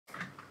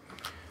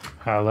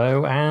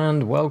Hello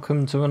and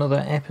welcome to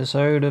another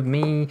episode of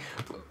me.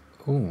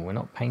 Oh, we're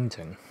not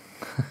painting.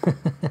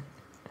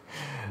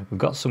 We've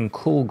got some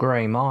cool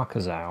grey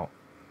markers out.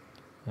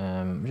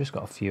 We've just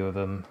got a few of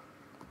them.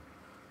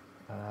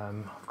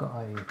 I've got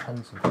a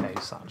pencil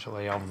case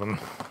actually of them,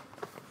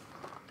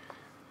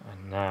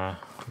 and I'm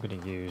going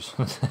to use.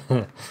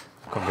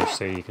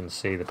 Obviously, you can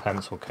see the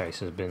pencil case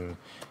has been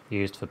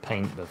used for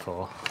paint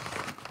before.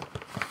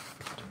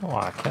 I don't know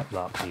why I kept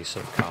that piece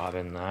of card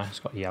in there. It's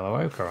got yellow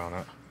ochre on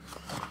it.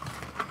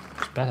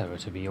 It's better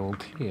to be all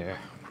clear.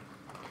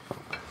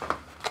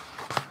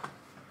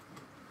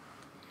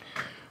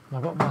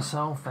 I got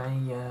myself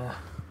a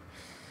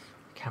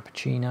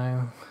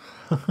cappuccino.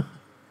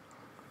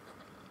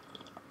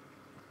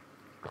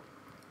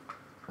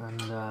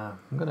 And I'm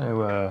going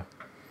to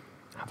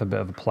have a bit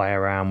of a play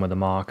around with the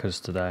markers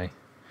today.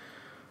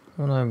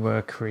 I want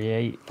to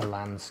create a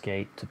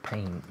landscape to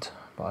paint,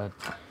 but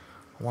I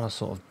want to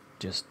sort of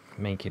just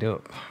make it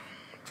up.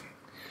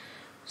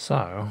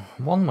 So,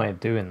 one way of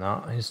doing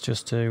that is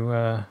just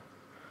to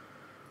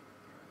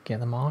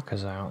get the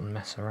markers out and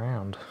mess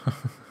around.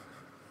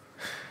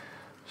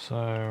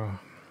 So,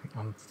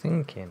 I'm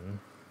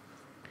thinking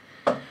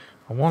I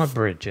want a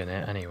bridge in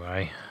it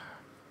anyway.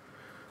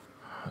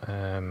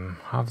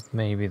 Have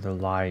maybe the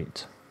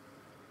light.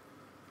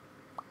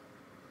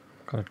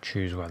 Got to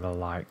choose where the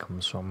light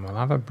comes from. We'll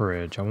have a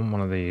bridge. I want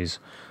one of these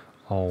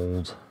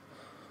old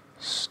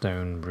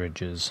stone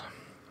bridges.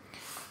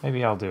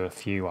 Maybe I'll do a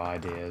few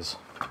ideas.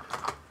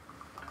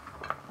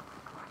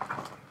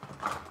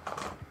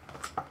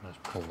 Let's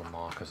pull the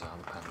markers out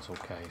of the pencil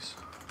case.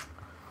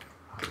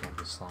 Hang on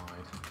the side.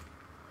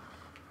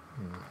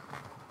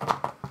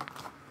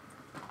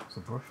 There's a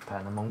brush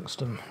pen amongst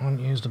them. I haven't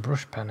used a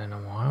brush pen in a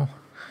while.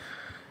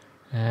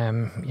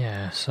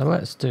 Yeah, so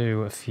let's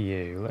do a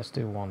few. Let's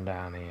do one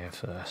down here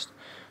first.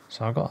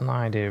 So I've got an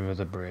idea of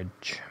the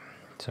bridge.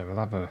 So we'll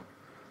have a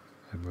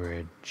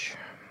bridge.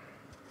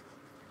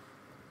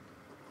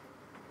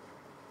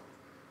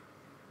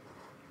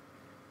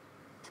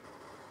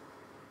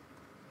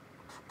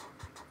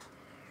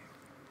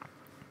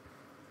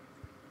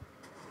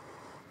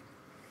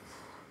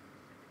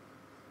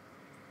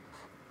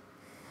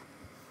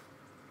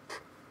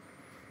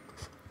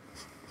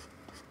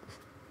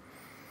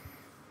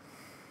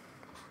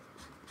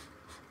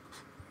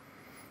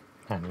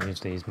 I haven't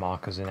used these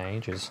markers in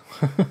ages.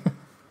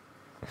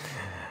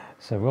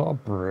 So we've got a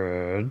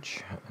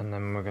bridge, and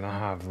then we're going to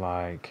have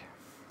like,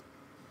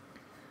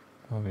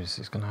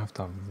 obviously it's going to have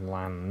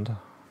land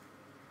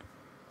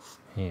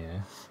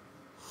here.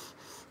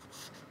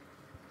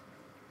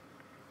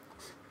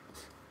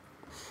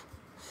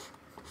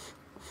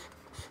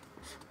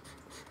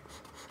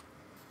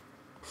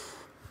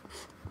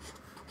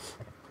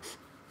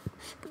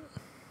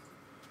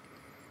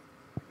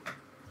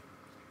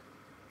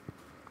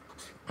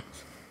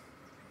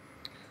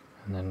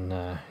 And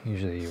then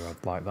usually you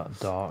have like that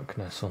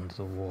darkness under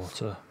the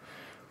water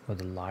where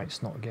the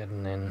light's not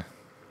getting in.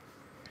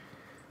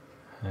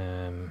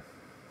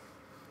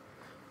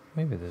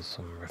 Maybe there's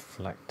some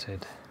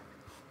reflected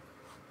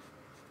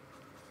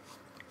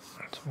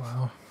as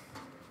well.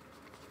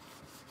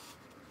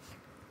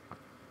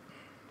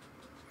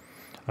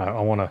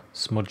 I want to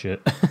smudge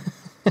it,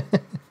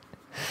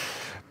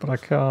 but I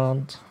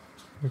can't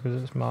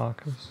because it's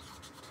markers.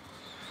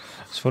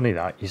 It's funny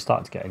that you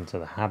start to get into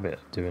the habit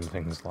of doing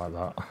things like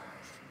that.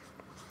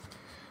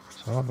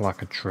 So I'll have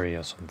like a tree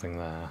or something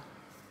there.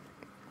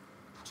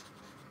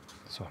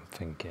 That's what I'm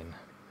thinking.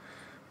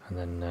 And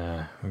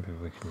then maybe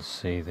we can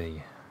see the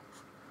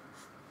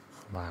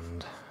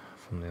land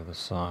from the other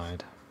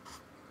side.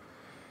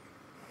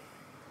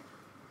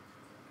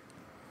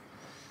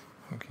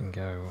 We can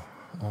go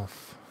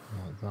off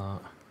like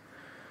that.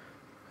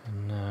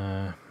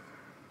 And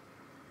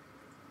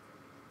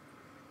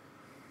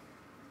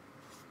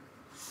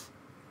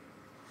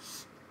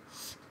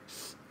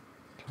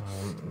I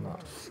want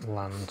that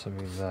land to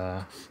be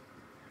there.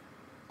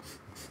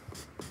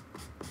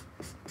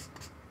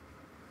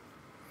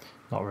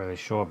 Not really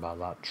sure about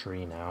that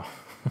tree now.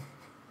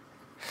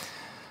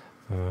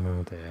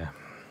 Oh dear.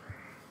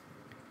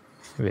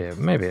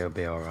 Maybe it'll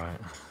be alright.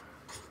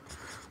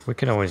 We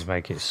can always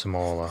make it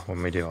smaller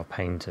when we do our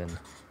painting.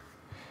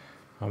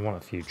 I want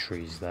a few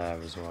trees there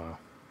as well.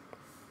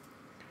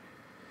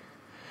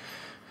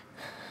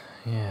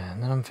 Yeah,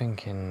 and then I'm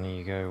thinking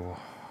you go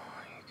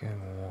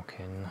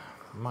walking.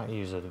 I might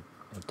use a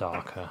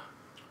darker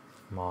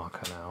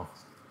marker now.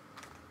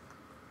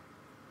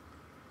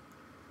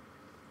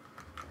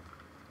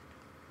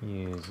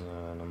 Use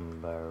a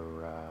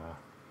number.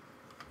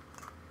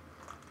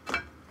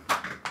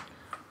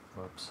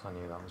 Whoops, I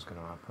knew that was going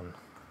to happen.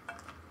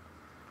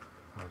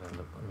 I'd end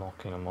up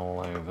knocking them all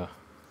over.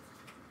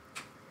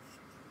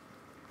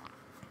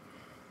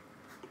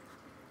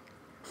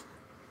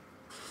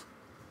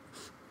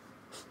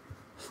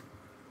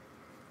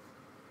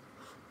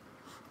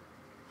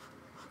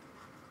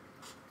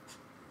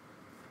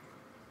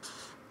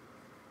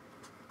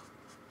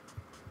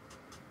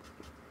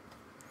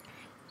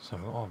 So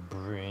we've got a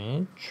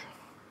bridge.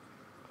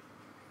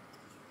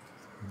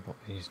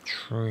 Got these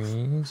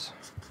trees.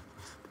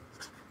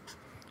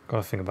 Got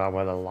to think about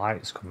where the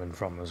light's coming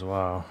from as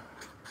well.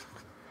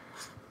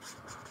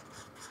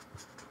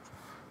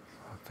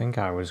 I think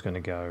I was going to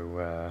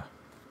go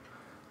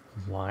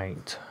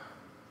light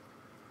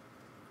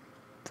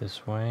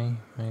this way,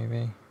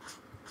 maybe,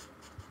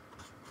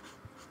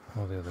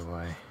 or the other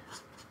way.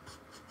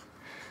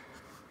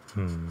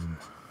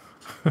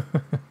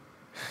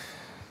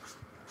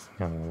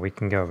 Yeah, well, we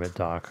can go a bit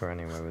darker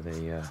anyway with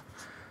the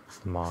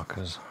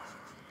markers.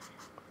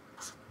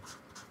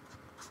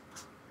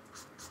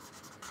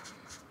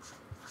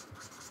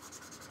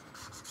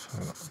 So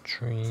I've got the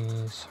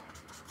trees.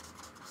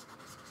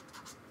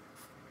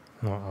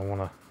 No, I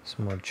want to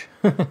smudge.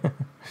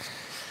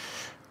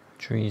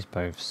 Trees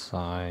both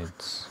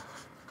sides.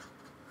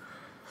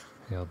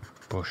 The odd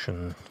bush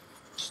and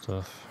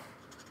stuff.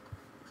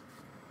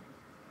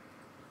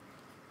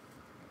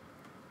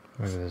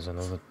 Maybe there's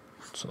another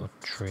sort of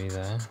tree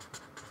there.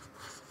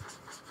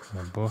 And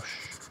a bush.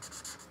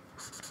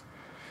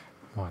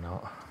 Why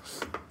not?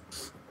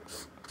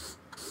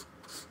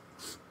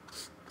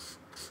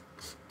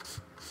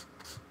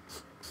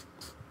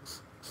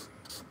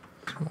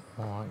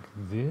 Like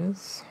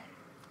this.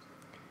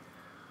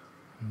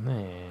 And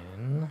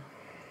then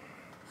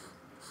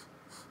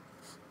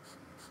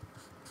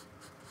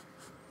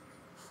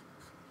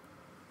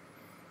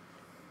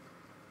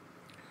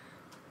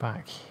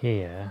back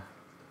here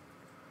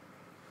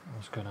I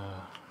was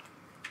gonna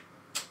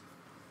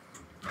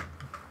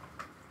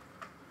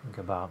think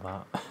about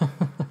that.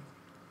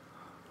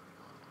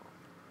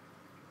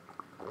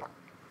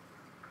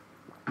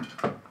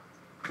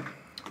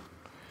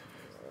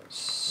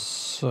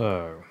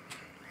 So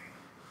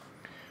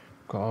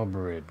got our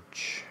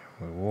bridge,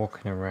 we're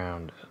walking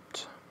around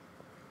it,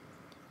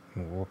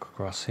 we'll walk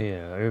across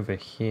here. Over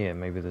here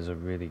maybe there's a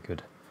really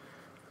good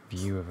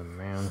view of a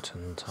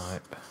mountain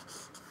type.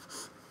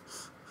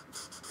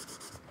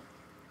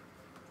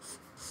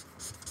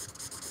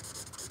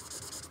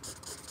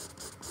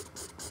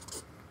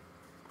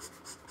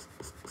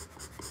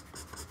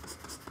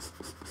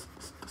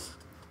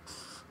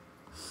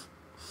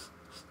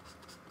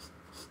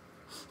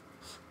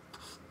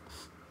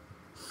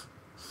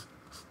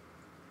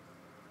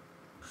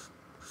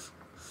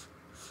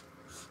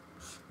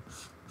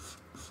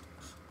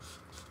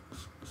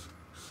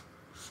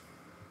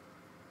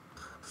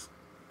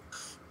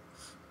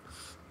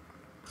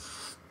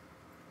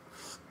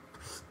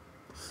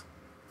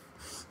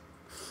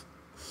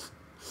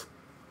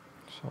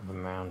 Sort of a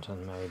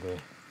mountain maybe,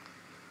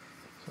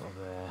 sort of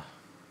there.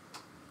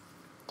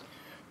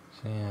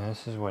 So yeah,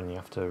 this is when you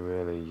have to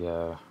really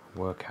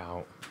work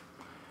out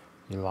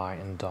your light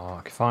and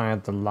dark. If I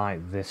had the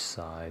light this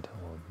side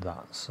or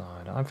that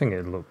side, I think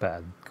it'd look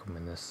better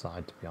coming this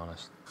side, to be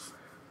honest.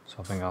 So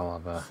I think I'll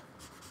have a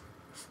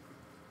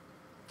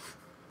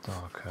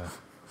darker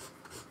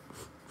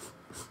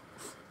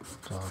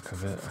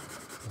bit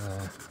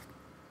there.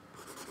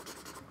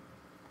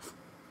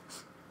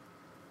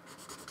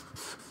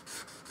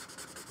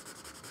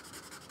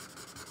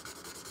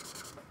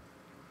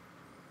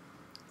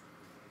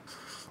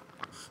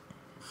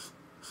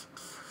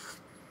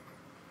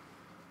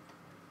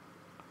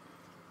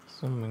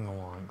 Something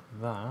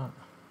like that.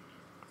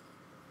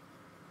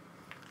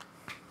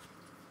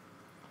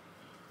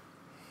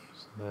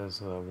 So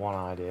there's one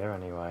idea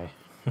anyway.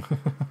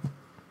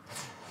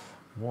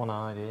 One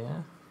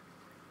idea.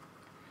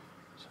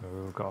 So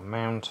we've got a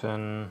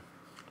mountain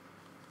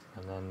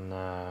and then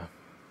a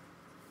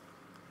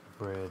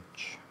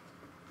bridge,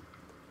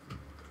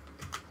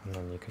 and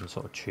then you can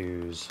sort of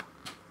choose.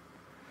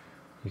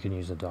 You can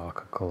use a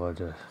darker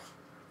colour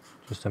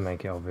just to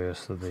make it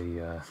obvious that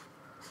the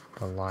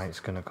light's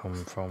going to come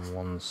from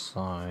one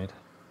side.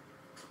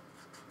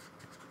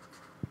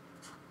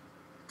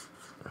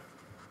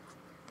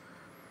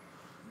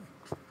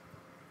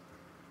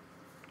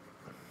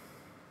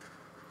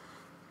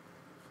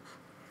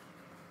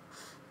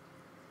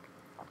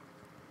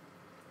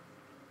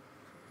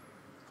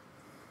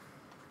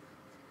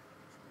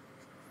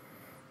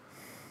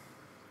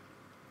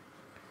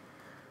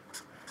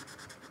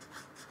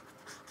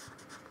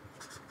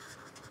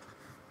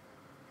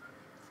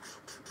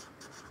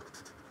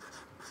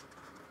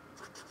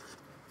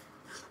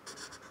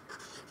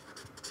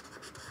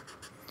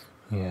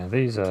 Yeah,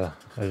 these are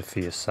for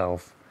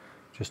yourself,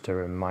 just to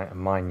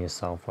remind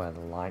yourself where the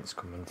light's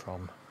coming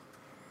from.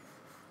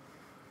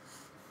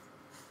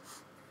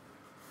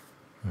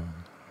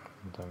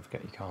 Don't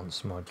forget you can't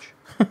smudge.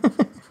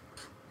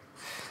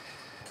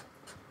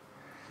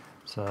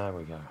 So there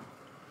we go.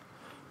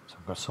 So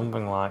I've got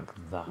something like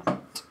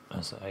that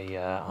as a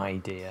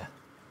idea,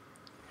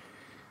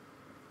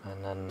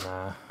 and then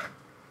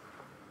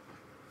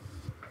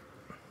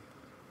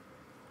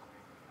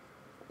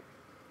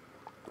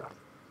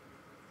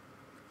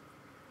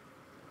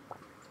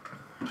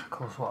of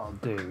course what I'll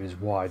do is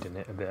widen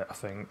it a bit, I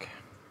think,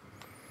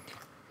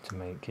 to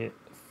make it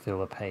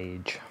fill a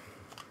page.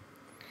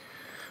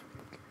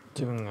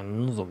 Doing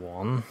another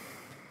one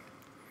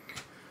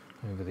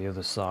over the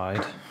other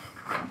side.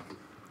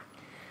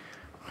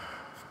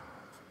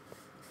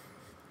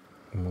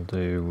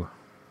 we'll do,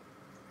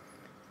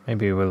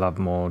 maybe we'll have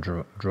more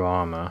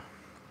drama.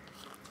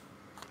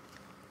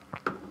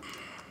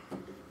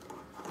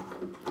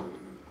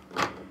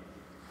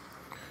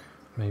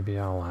 Maybe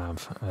I'll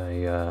have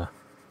a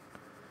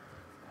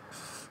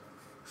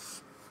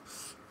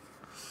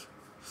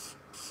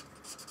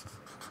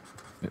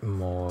bit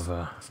more of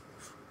a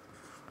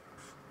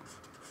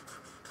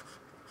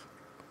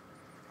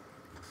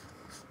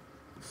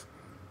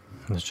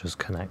let's just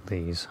connect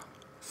these.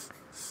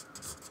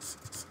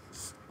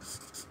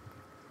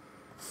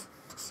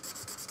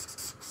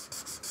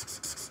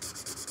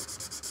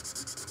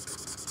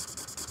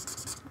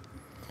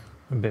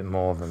 A bit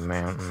more of a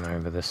mountain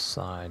over this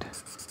side.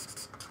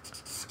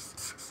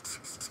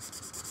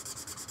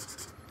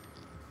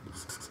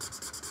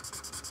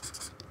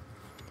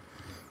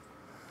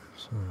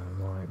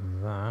 Something like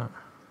that.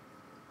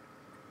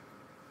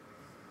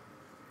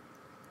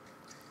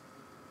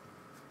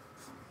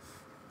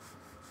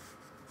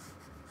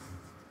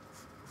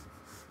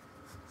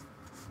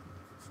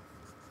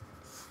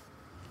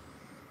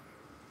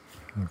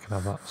 We can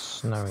have that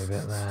snowy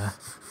bit there.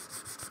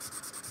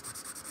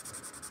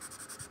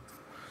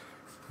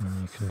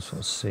 And you can sort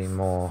of see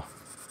more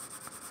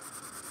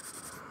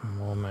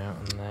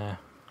mountain there.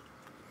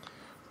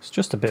 It's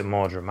just a bit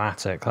more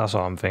dramatic, that's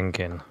what I'm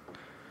thinking.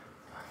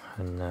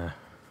 And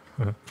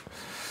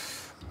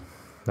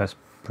let's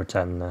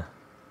pretend well,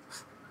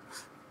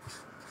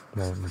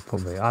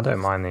 probably, I don't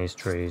mind these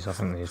trees. I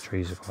think these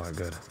trees are quite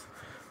good.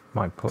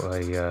 Might put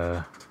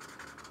a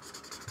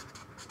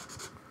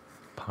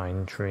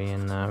pine tree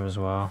in there as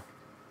well.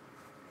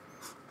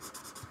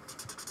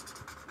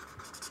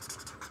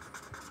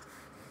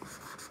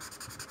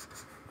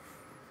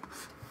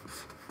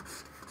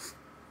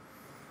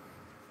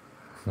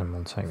 Then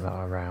we'll take that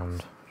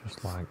around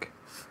just like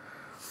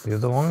the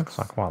other one, because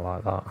I quite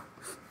like that.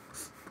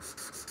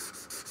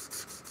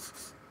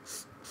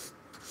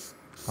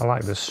 I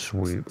like the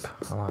swoop.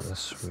 I like the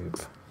swoop.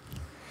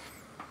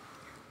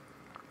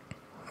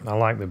 I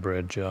like the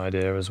bridge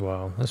idea as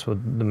well. This was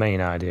the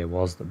main idea,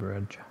 was the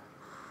bridge.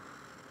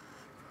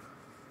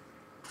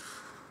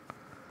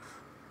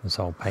 This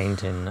whole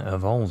painting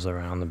evolves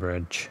around the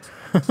bridge.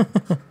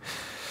 The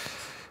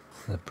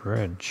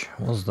bridge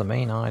was the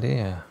main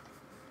idea.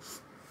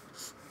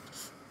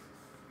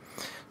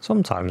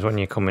 Sometimes when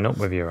you're coming up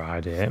with your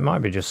idea, it might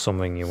be just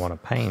something you want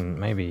to paint.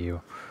 Maybe you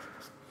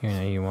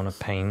want to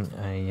paint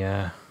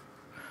a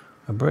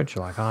bridge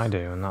like I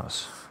do, and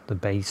that's the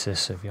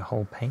basis of your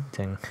whole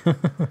painting.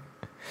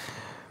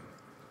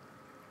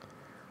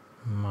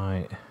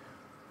 Right.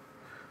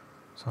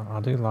 So I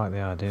do like the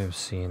idea of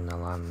seeing the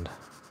land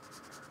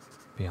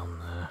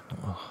beyond there.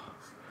 Oh.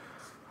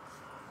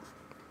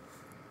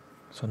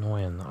 It's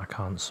annoying that I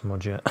can't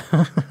smudge it.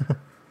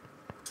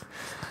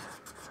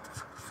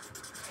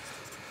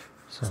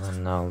 So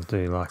then I'll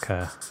do like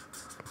a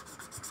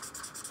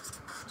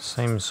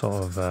same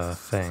sort of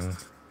thing,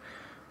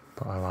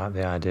 but I like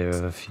the idea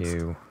of a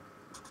few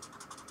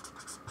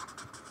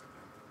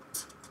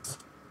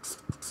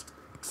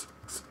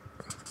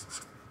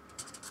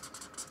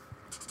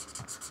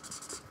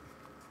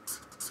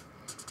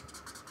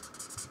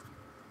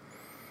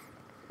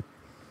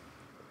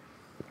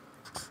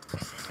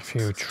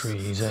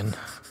trees in.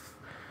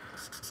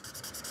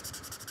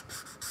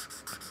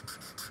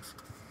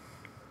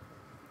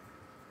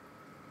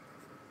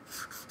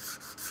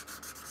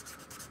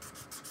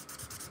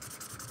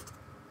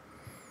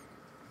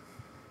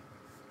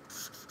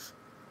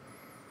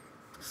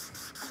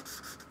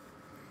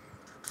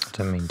 I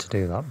didn't mean to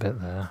do that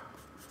bit there.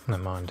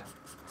 Never mind.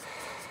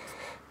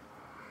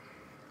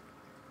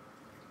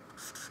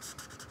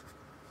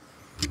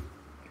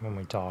 When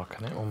we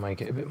darken it, we'll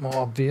make it a bit more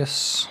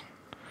obvious.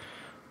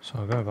 So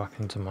I'll go back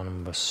into my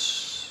number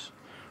 7,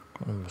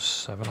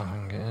 I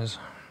think it is.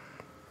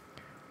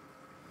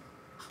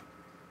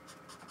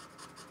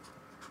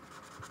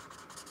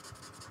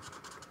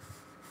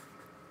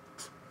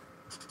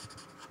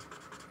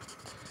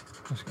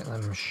 Let's get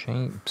them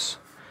shapes.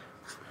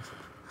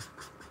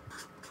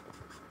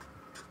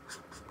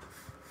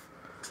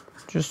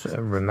 Just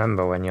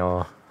remember when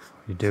you're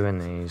doing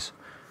these,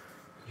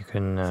 you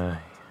can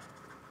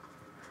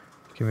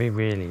be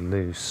really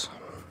loose.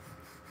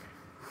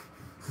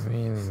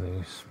 Really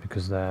loose,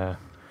 because they're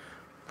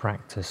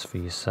practice for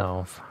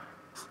yourself.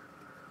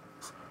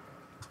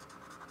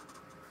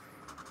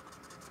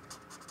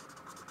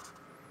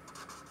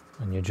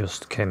 And you're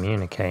just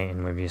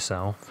communicating with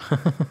yourself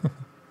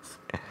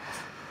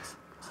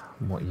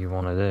what you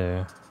want to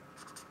do.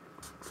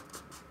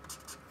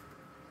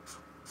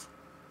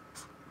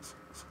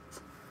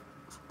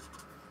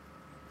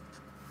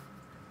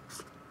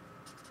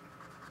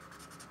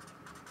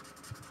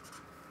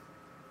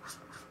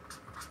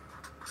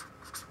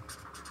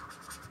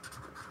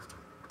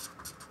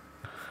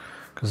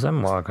 Because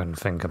then what I can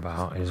think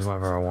about is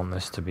whether I want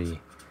this to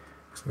be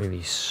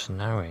really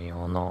snowy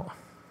or not.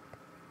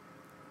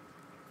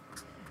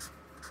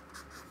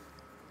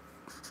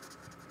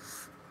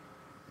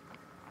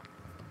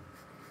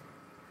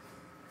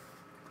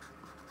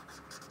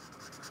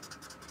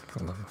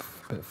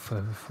 bit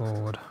further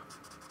forward.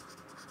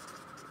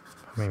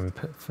 I mean, a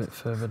bit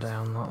further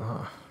down like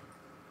that.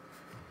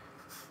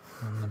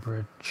 On the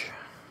bridge.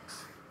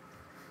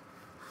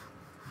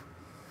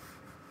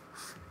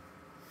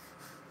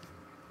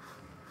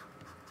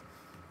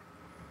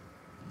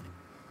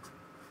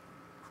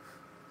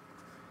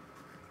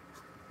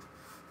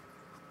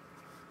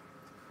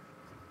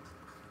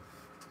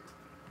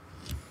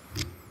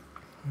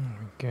 There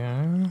we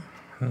go.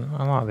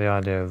 I like the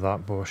idea of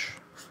that bush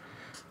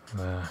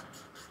there.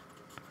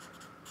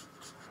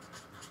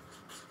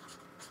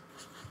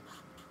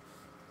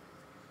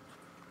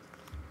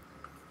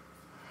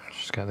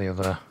 Just get the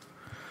other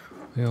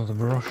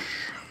brush.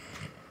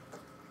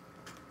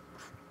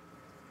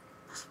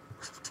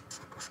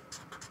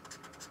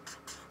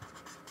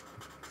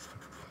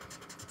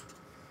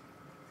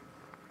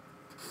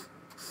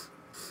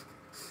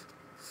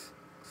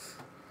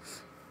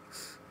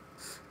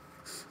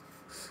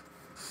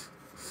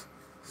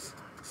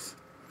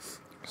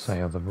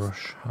 Say other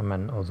brush, I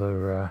meant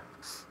other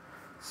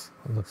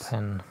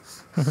pen.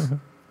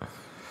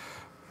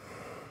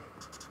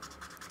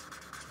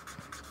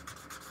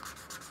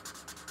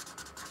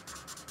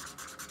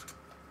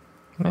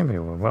 Maybe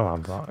we will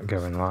have that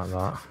going like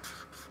that.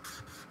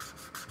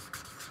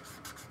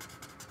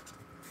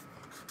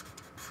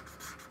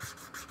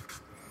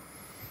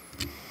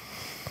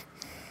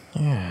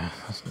 Yeah,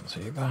 that's not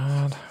too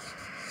bad.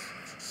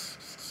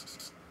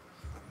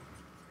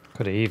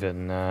 Could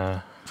even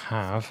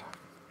have,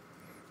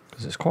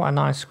 because it's quite a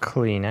nice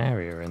clean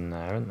area in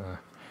there, isn't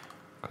there?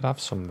 Could have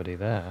somebody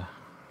there.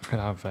 Could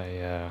have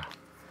a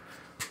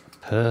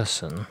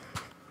person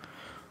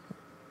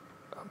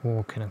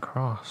walking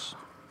across.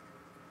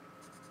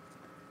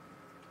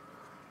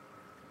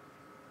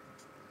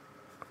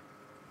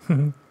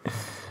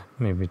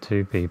 Maybe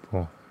two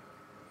people.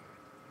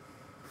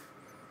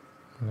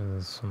 Maybe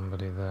there's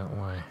somebody that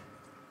way.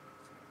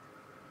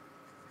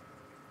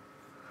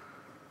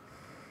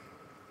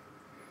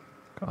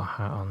 Got a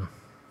hat on.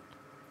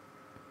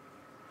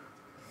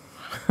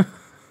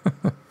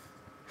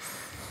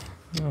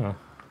 Yeah.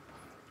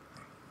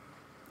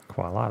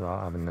 Quite like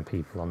that, having the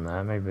people on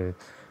there. Maybe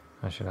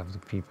I should have the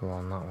people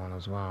on that one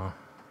as well.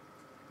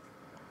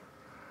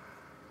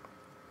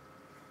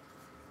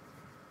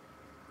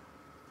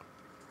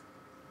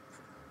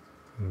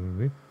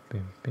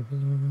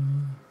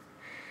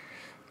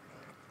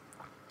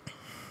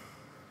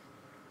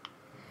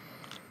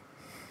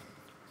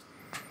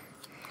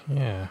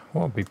 Yeah,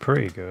 what would be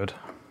pretty good?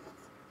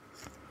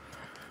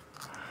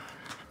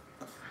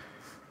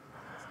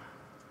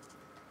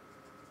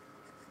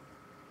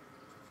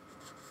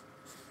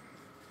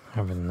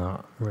 Having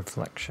that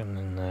reflection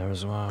in there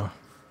as well.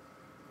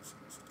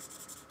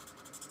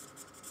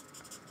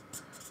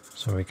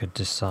 So we could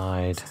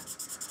decide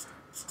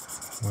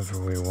whether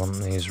we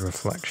want these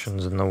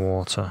reflections in the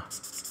water.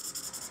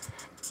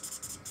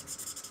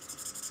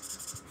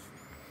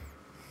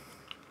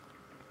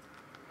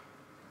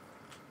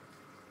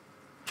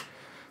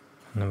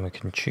 And then we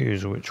can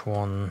choose which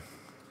one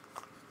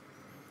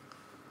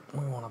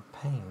we want to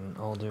paint,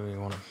 or do we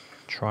want to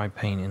try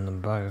painting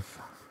them both?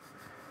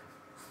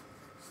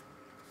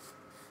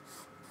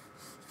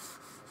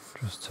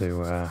 Just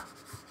to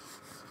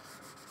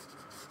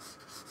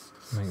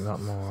make that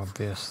more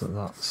obvious that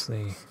that's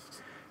the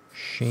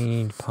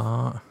sheen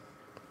part,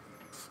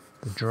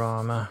 the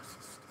drama.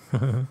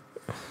 And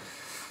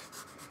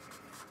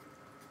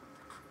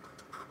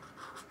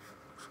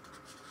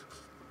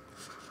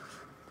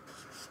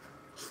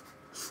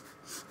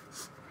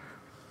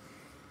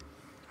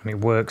it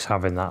works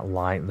having that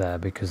light there,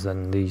 because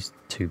then these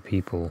two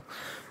people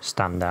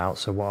stand out.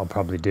 So what I'll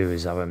probably do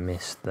is have a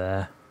mist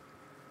there.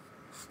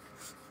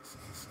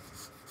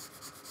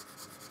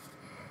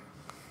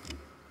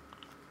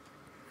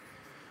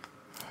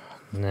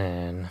 And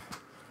then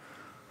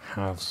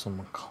have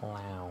some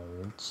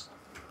clouds.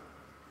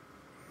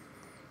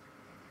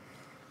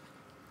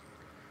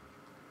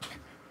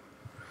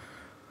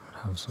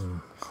 Have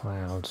some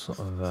clouds sort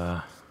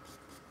of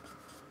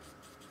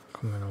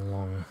coming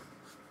along.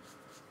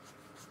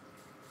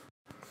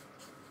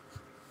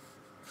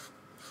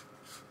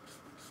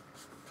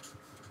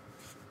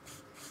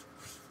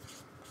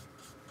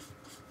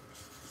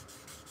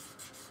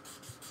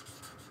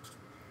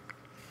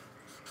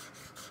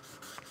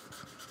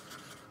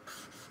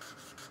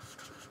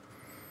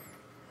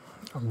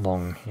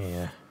 Along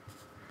here.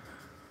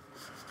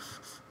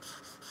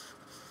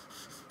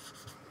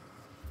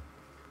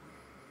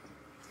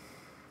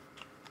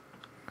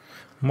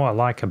 And what I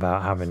like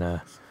about having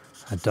a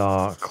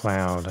dark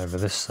cloud over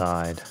this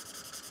side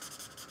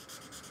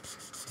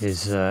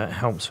is it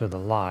helps with the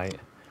light.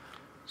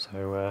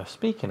 So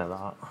speaking of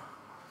that,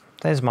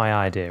 there's my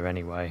idea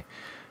anyway.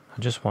 I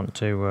just want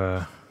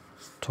to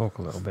talk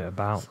a little bit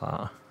about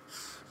that,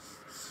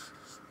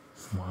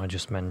 what I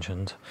just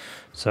mentioned.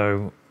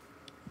 So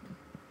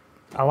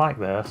I like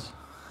this.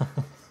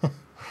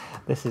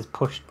 This is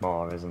pushed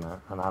more, isn't it?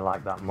 And I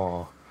like that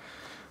more.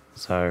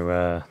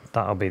 So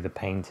that'll be the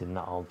painting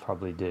that I'll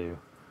probably do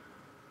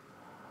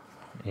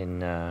in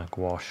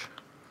gouache.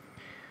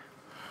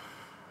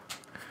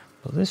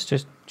 But this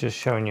just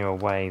showing you a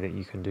way that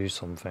you can do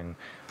something.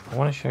 I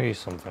want to show you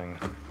something.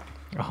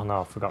 Oh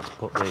no, I forgot to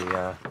put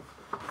the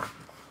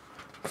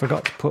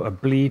forgot to put a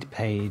bleed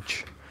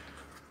page.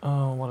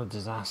 Oh, what a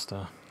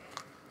disaster.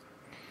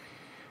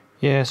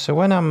 Yeah, so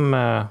when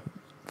I'm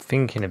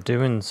thinking of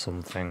doing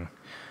something,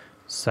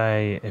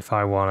 say if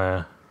I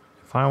wanna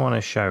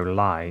show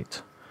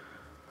light,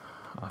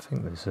 I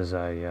think this is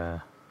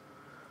a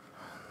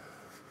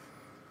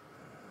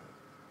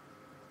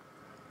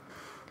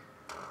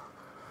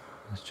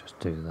let's just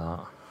do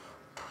that.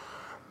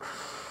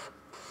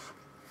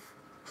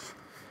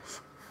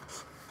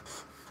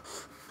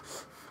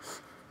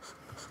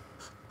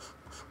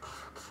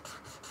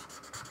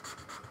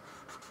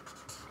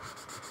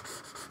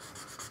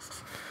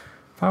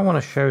 If I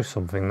want to show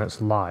something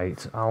that's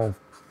light, I'll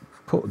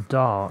put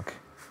dark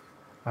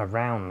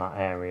around that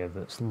area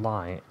that's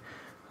light,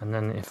 and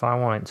then if I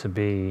want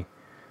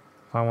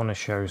to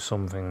show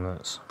something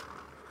that's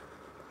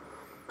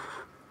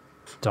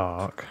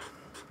dark,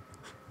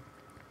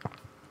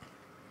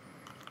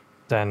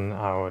 then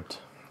I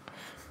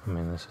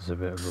mean, this is a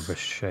bit of rubbish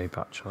shape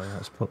actually.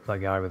 Let's put that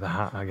guy with the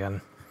hat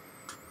again.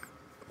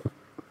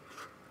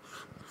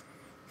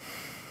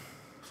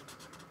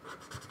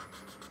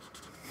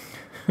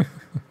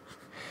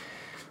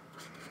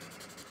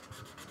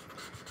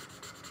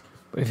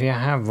 If you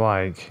have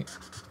like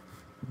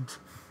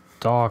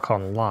dark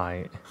on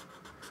light,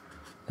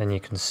 then you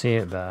can see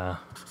it there.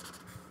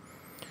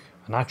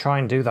 And I try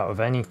and do that with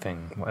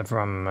anything, whatever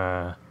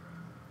I'm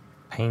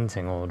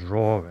painting or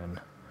drawing.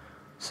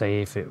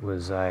 Say if it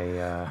was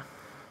a,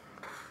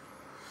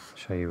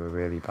 show you a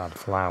really bad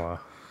flower.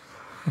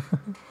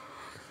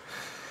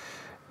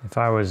 If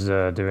I was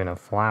doing a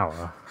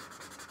flower,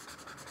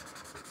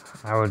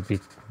 I would be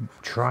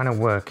trying to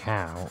work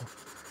out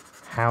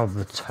how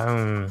the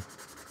tone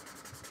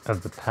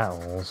of the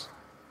petals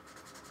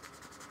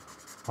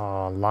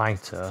are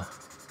lighter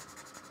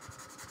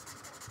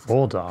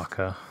or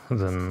darker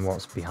than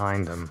what's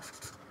behind them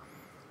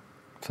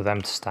for them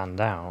to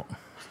stand out.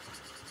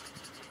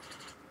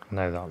 I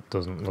know that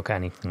doesn't look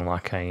anything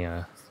like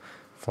a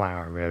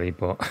flower really,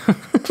 but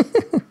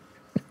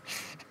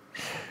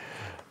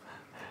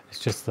it's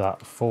just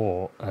that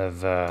thought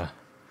of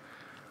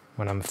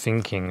when I'm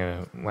thinking,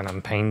 when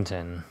I'm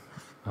painting,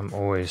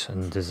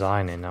 and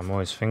designing, I'm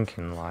always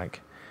thinking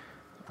like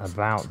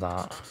about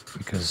that,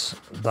 because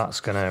that's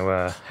going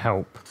to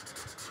help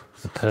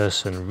the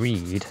person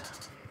read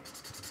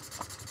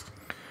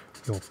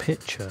your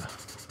picture.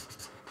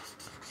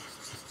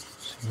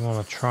 So you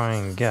want to try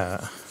and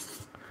get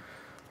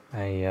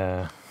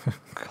a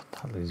God,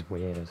 that is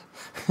weird.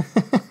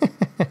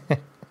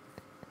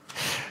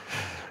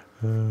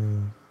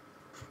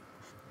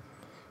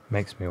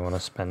 Makes me want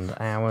to spend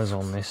hours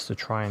on this to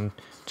try and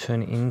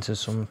turn it into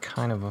some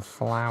kind of a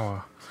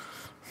flower.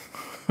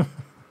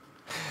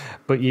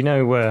 But you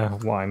know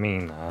what I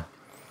mean there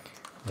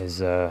is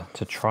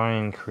to try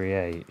and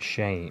create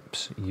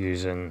shapes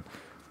using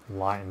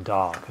light and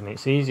dark, and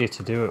it's easier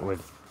to do it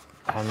with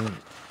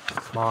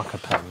marker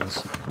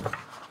pens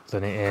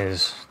than it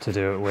is to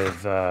do it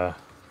with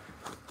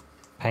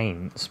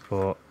paints,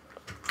 but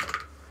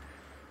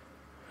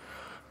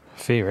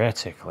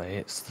theoretically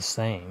it's the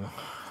same.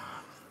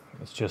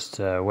 It's just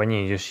when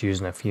you're just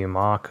using a few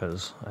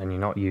markers and you're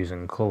not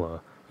using colour,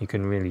 you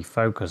can really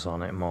focus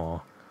on it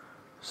more.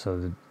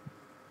 So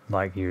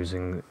like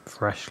using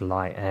fresh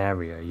light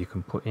area, you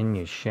can put in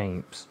your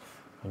shapes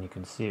and you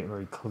can see it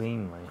very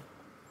cleanly.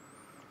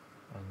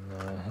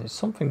 And it's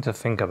something to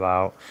think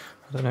about.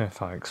 I don't know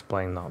if I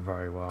explained that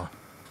very well.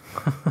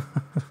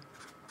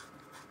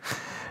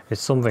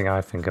 It's something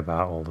I think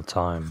about all the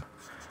time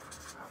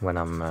when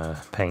I'm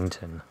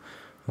painting.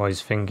 I'm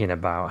always thinking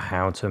about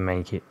how to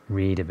make it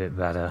read a bit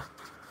better.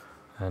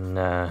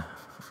 And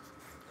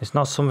it's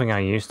not something I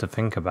used to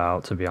think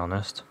about, to be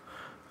honest.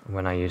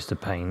 When I used to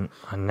paint,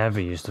 I never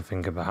used to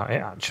think about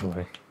it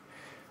actually.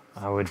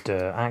 I would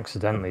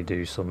accidentally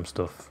do some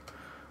stuff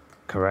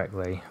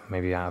correctly,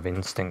 maybe out of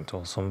instinct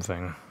or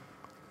something.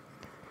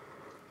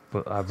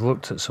 But I've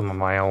looked at some of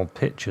my old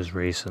pictures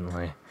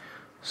recently,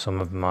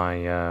 some of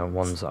my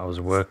ones that I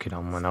was working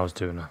on when I was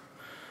doing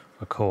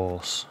a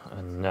course,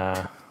 and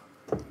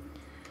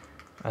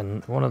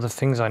one of the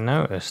things I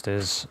noticed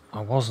is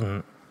I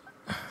wasn't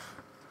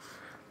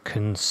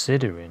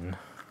considering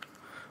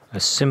a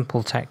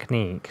simple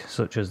technique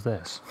such as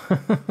this.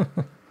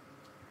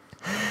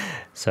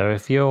 So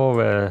if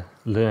you're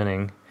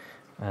learning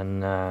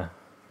and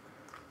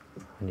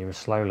you're a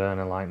slow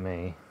learner like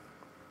me,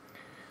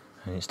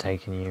 and it's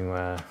taking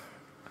you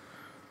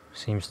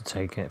seems to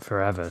take it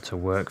forever to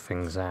work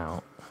things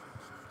out,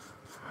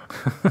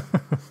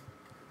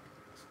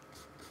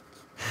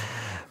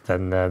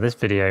 then this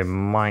video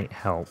might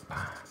help.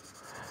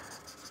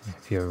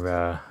 If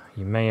you're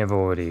you may have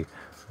already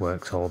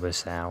worked all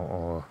this out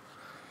or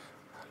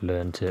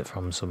learned it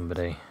from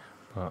somebody,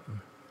 but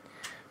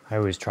I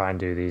always try and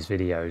do these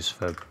videos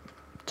for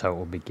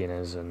total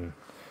beginners and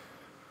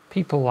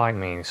people like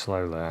me,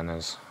 slow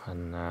learners,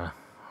 and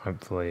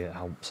hopefully it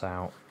helps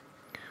out.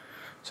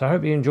 So I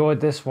hope you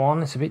enjoyed this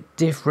one. It's a bit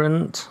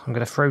different. I'm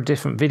going to throw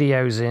different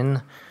videos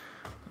in,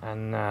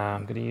 and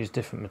I'm going to use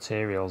different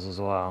materials as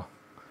well,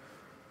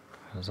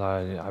 as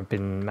I've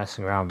been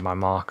messing around with my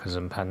markers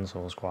and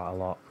pencils quite a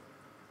lot.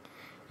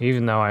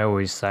 Even though I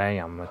always say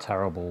I'm a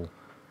terrible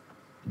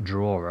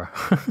drawer,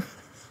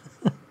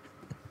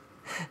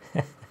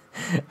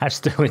 I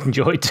still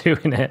enjoy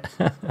doing it.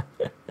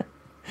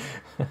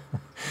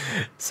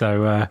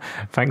 So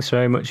thanks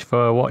very much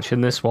for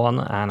watching this one,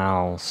 and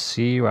I'll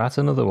see you at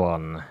another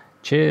one.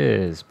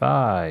 Cheers,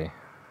 bye.